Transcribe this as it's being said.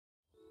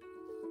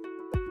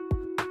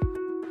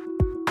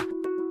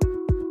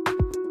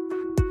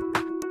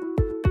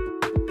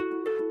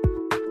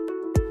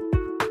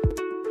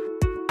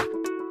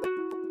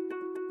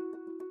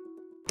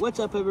What's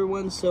up,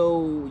 everyone?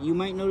 So you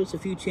might notice a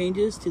few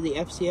changes to the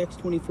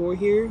Fcx24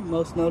 here,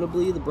 most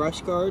notably the brush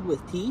guard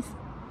with teeth.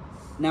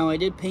 Now, I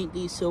did paint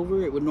these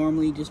silver. It would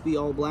normally just be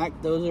all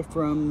black. Those are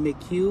from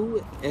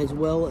McCue, as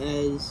well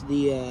as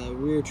the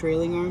rear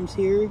trailing arms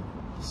here.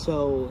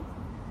 So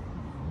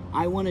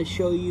I want to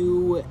show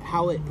you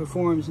how it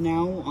performs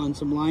now on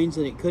some lines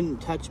that it couldn't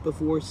touch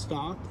before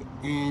stock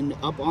and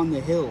up on the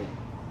hill.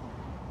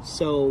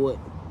 So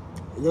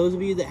those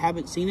of you that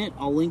haven't seen it,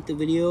 I'll link the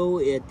video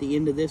at the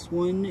end of this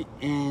one,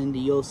 and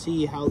you'll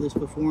see how this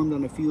performed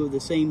on a few of the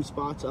same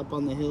spots up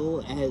on the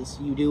hill as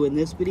you do in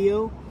this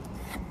video.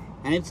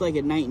 And it's like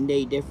a night and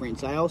day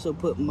difference. I also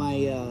put my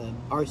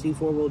RC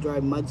 4-wheel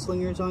drive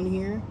Mudslingers on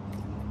here.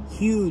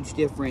 Huge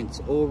difference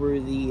over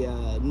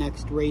the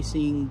Next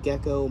Racing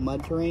Gecko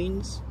mud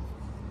terrains.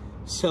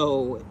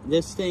 So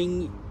this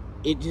thing,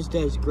 it just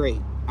does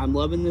great. I'm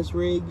loving this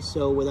rig,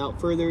 so without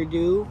further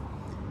ado,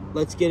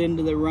 let's get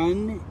into the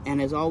run.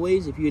 And as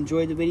always, if you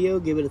enjoyed the video,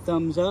 give it a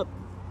thumbs up.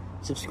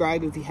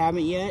 Subscribe if you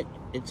haven't yet.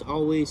 It's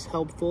always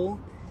helpful.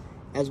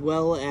 As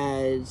well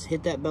as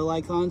hit that bell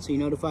icon so you're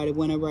notified of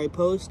whenever I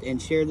post,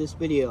 and share this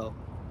video.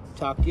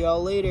 Talk to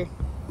y'all later.